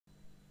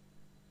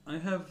I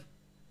have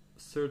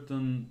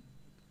certain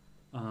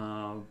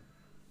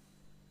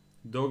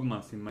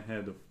dogmas in my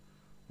head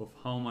of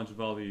how much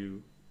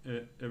value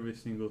every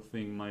single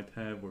thing might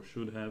have or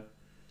should have,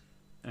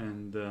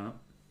 and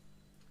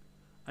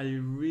I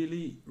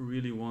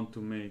really want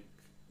to make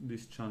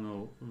this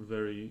channel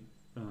very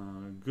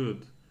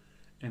good,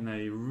 and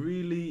I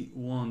really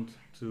want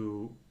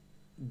to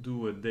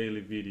do a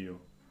daily video,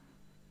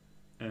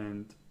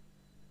 and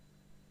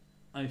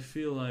I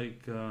feel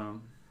like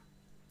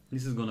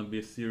this is gonna be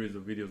a series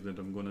of videos that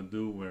I'm gonna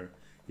do where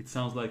it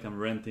sounds like I'm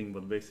ranting,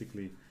 but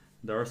basically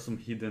there are some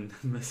hidden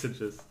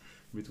messages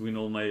between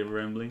all my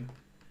rambling.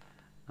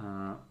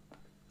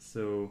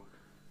 So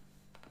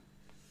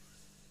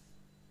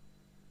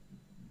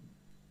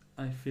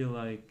I feel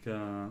like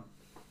there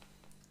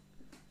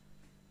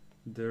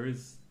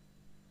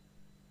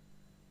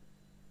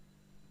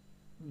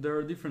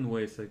are different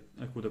ways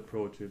I could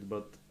approach it,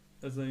 but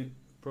as I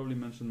probably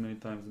mentioned many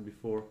times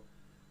before,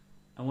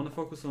 I want to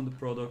focus on the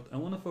product. I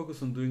want to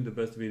focus on doing the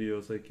best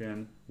videos I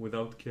can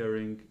without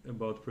caring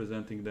about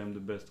presenting them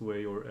the best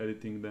way or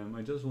editing them.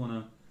 I just want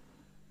to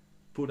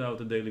put out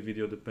a daily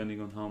video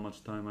depending on how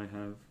much time I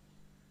have,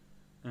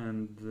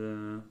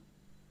 and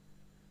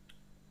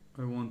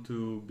I want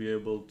to be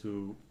able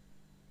to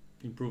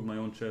improve my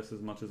own chess as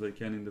much as I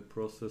can in the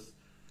process,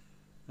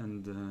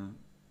 and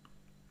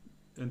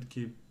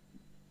keep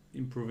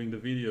improving the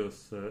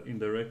videos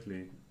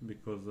indirectly,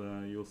 because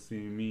you'll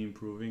see me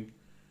improving,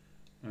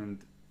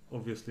 and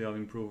obviously I'll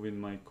improve in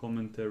my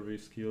commentary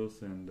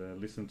skills and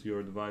listen to your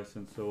advice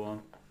and so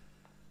on.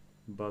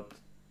 But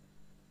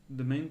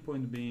the main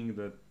point being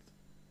that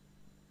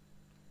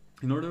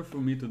in order for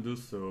me to do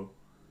so,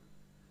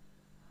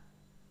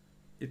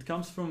 it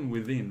comes from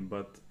within,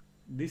 but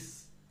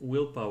this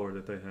willpower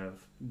that I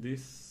have,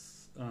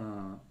 this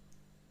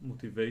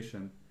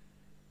motivation,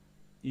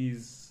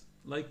 is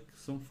like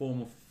some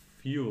form of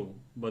fuel,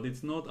 but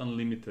it's not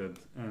unlimited.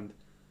 And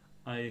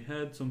I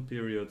had some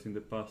periods in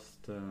the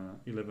past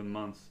 11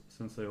 months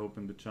since I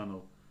opened the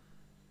channel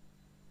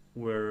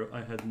where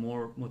I had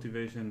more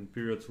motivation,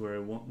 periods where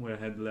I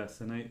had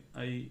less, and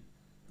I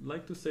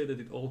like to say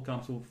that it all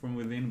comes from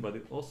within, but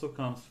it also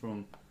comes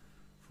from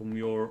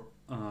your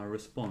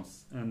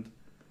response. And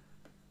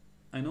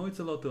I know it's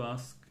a lot to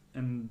ask,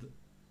 and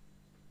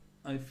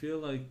I feel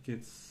like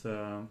it's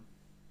the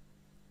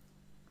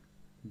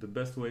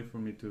best way for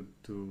me to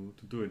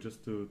do it,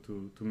 just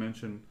to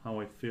mention how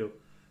I feel.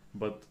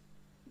 But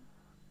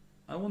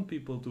I want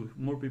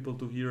more people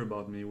to hear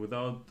about me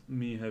without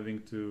me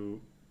having to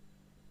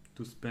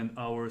spend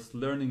hours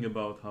learning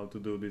about how to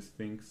do these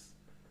things,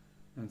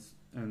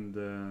 and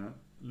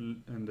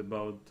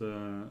about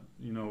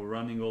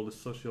running all the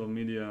social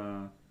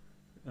media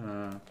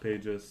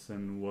pages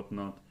and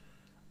whatnot.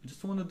 I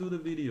just want to do the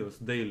videos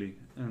daily,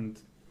 and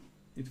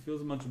it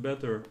feels much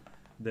better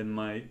than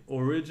my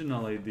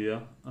original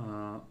idea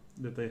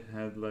that I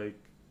had like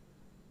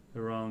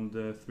around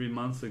 3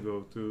 months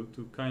ago,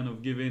 to kind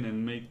of give in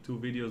and make 2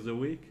 videos a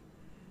week,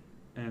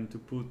 and to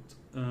put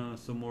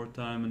some more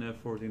time and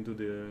effort into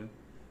the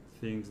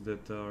things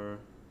that are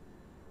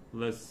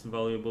less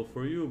valuable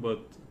for you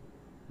but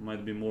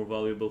might be more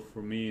valuable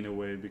for me in a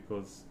way,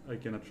 because I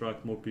can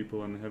attract more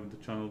people and have the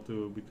channel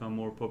to become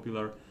more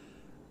popular.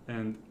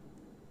 And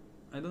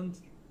I don't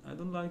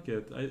like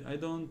it. I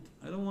don't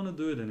want to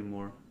do it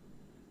anymore.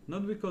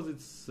 Not because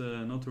it's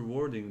not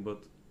rewarding,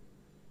 but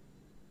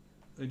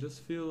I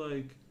just feel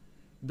like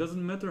it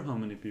doesn't matter how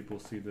many people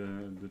see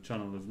the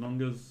channel, as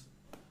long as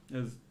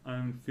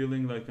I'm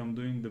feeling like I'm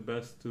doing the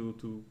best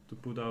to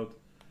put out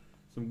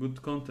some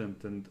good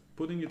content, and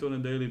putting it on a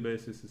daily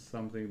basis is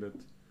something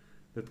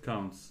that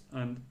counts.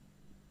 And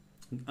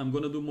I'm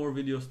gonna do more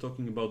videos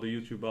talking about the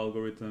YouTube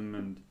algorithm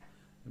and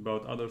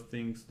about other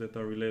things that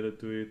are related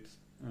to it,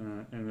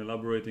 and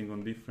elaborating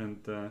on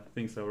different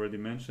things I already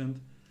mentioned.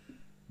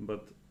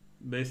 But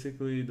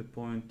basically the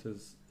point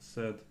is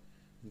said,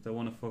 that I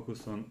want to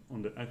focus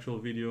on the actual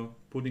video,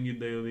 putting it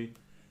daily,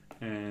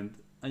 and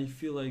I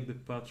feel like the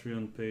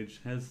Patreon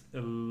page has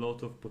a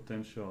lot of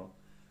potential.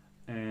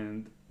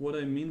 And what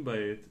I mean by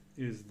it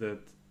is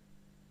that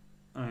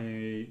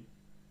I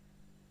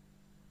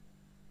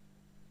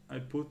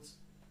put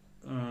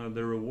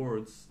the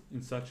rewards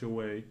in such a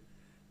way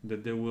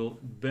that they will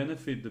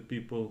benefit the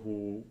people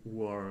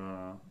who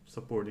are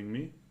supporting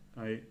me.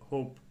 I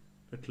hope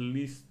at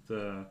least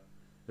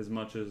as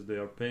much as they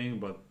are paying,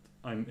 but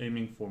I'm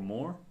aiming for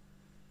more.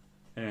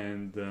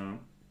 And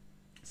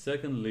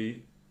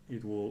secondly,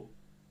 it will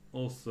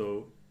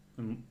also,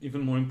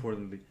 even more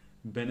importantly,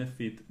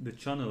 benefit the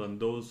channel and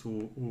those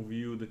who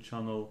view the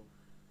channel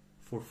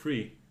for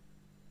free.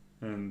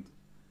 And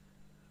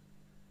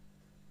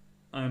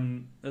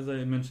as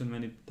I mentioned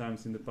many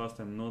times in the past,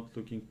 I'm not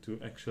looking to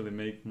actually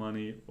make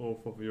money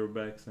off of your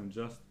backs. I'm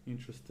just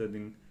interested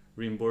in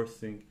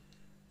reimbursing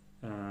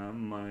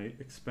my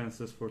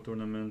expenses for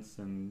tournaments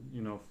and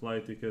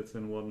flight tickets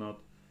and whatnot.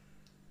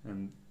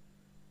 And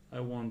I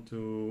want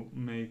to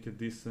make a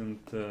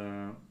decent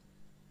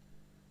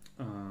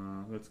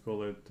let's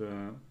call it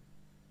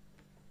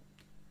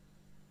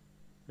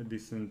a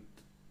decent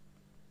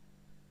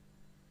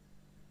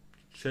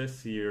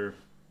chess year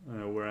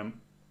where I'm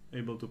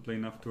able to play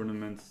enough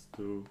tournaments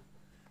to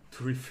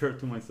refer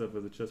to myself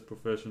as a chess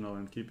professional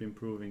and keep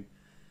improving,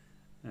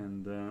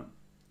 and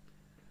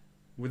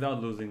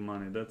without losing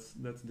money. That's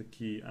the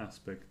key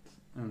aspect,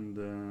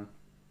 and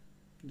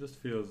it just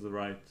feels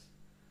right.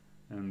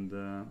 And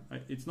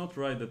it's not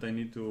right that I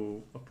need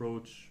to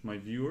approach my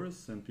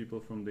viewers and people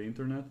from the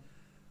internet,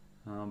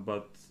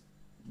 but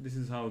this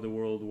is how the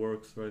world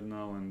works right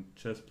now, and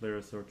chess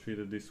players are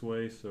treated this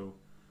way, so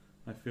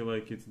I feel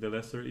like it's the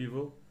lesser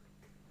evil.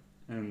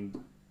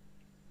 And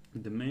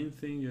the main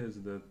thing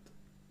is that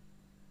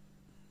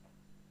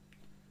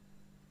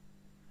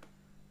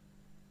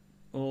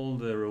all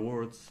the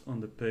rewards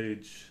on the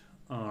page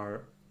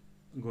are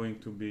going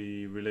to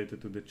be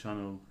related to the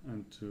channel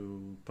and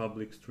to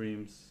public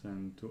streams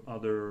and to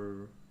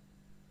other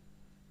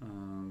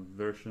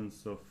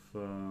versions of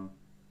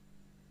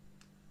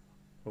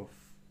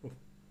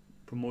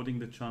promoting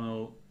the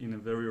channel in a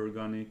very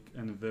organic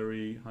and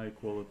very high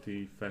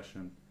quality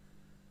fashion.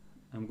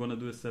 I'm gonna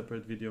do a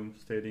separate video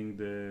stating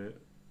the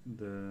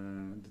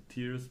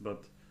tiers,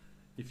 but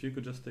if you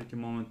could just take a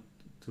moment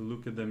to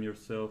look at them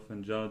yourself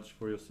and judge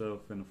for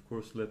yourself, and of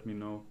course let me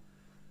know,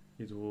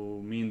 it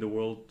will mean the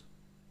world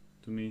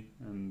to me.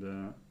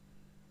 And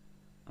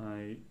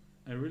I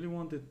really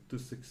want it to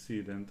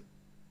succeed, and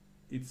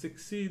it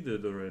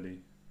succeeded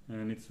already,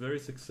 and it's very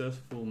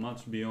successful,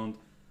 much beyond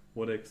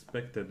what I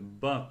expected.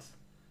 But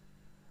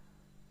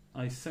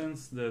I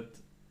sense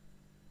that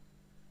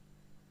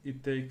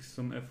it takes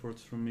some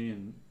efforts from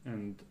me,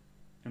 and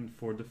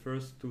for the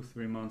first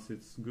 2-3 months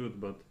it's good,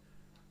 but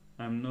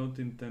I'm not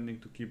intending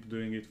to keep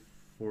doing it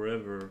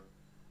forever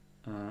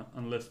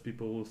unless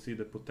people will see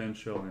the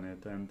potential in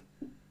it. And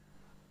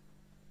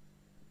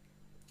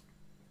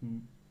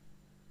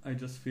I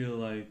just feel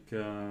like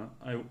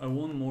I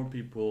want more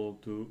people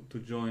to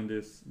join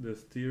this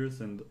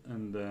tiers, and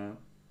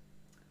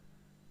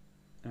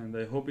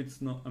I hope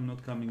I'm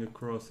not coming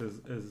across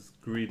as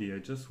greedy. I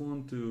just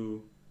want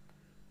to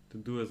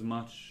do as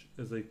much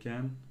as I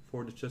can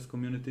for the chess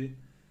community,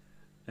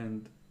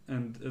 and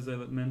as I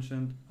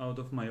mentioned, out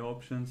of my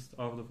options,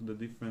 out of the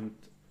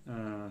different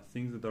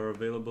things that are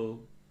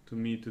available to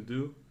me to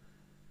do,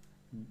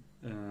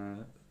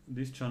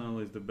 this channel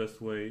is the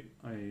best way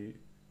I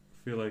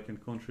feel I can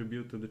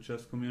contribute to the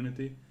chess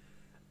community,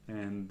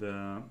 and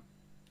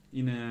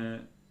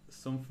in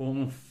some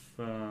form of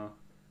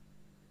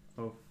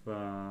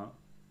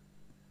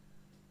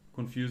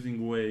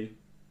confusing way,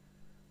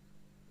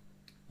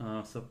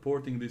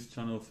 supporting this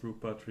channel through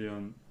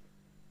Patreon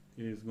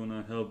is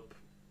gonna help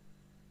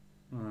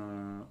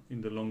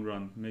in the long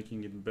run,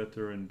 making it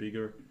better and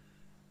bigger,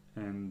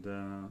 and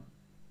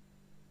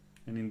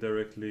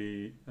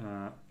indirectly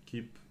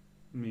keep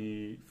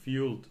me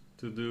fueled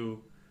to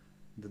do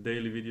the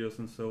daily videos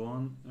and so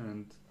on,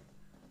 and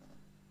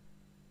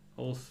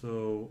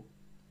also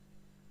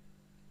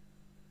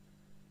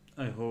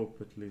I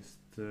hope at least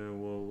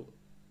will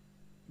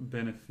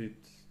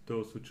benefit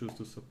those who choose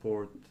to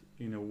support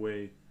in a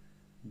way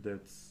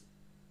that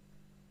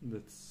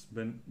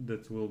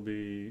will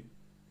be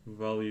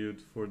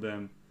valued for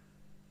them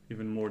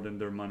even more than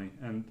their money.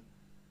 And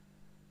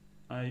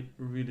I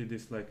really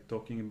dislike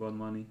talking about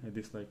money. I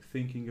dislike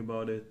thinking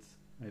about it.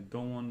 I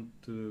don't want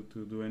to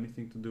do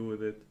anything to do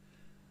with it.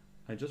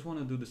 I just want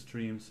to do the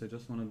streams. I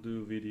just want to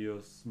do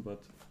videos.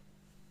 But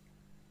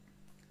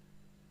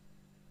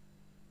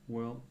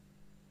well,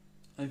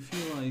 I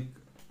feel like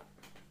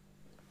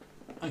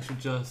I should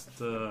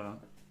just I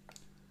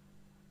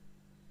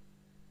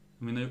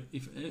mean,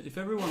 if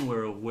everyone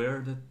were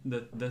aware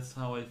that that's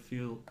how I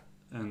feel,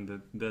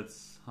 and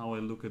that's how I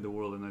look at the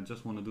world, and I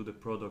just want to do the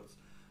products,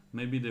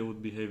 maybe they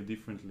would behave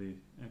differently.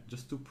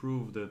 Just to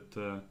prove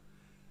that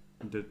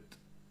that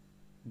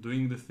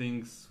doing the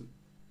things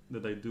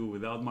that I do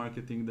without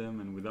marketing them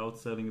and without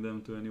selling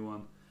them to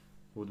anyone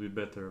would be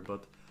better.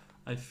 But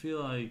I feel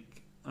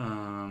like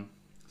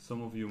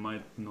some of you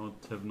might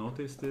not have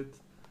noticed it,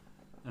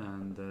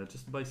 and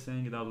just by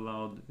saying it out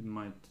loud, it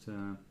might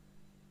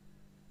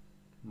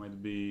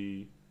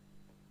be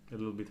a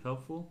little bit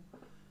helpful.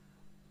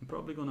 I'm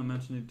probably gonna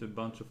mention it a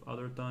bunch of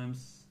other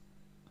times,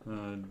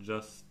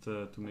 just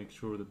to make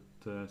sure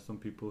that some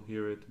people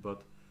hear it.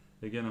 But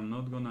again, I'm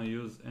not gonna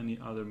use any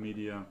other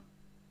media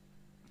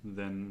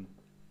than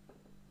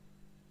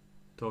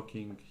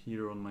talking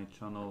here on my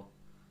channel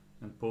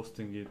and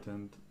posting it.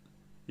 And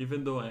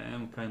even though I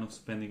am kind of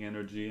spending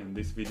energy, and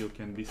this video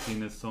can be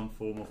seen as some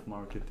form of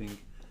marketing,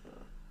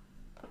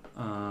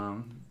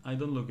 I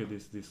don't look at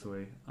this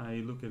way. I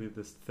look at it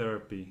as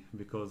therapy,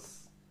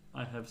 because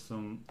I have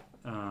some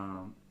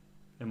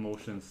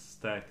emotions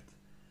stacked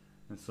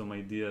and some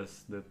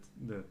ideas that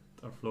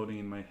are floating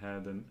in my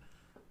head, and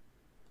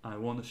I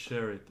want to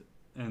share it.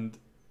 And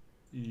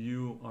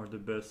you are the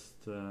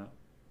best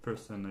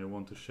person I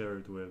want to share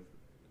it with,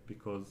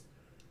 because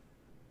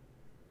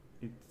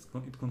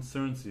it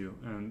concerns you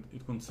and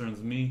it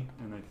concerns me,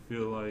 and I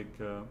feel like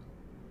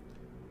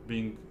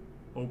being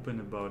open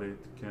about it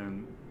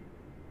can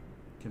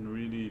can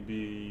really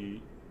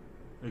be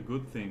a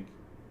good thing.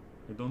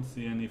 I don't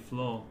see any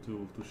flaw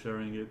to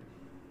sharing it,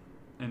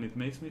 and it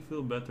makes me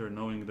feel better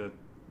knowing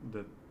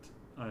that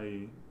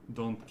I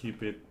don't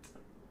keep it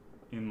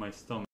in my stomach.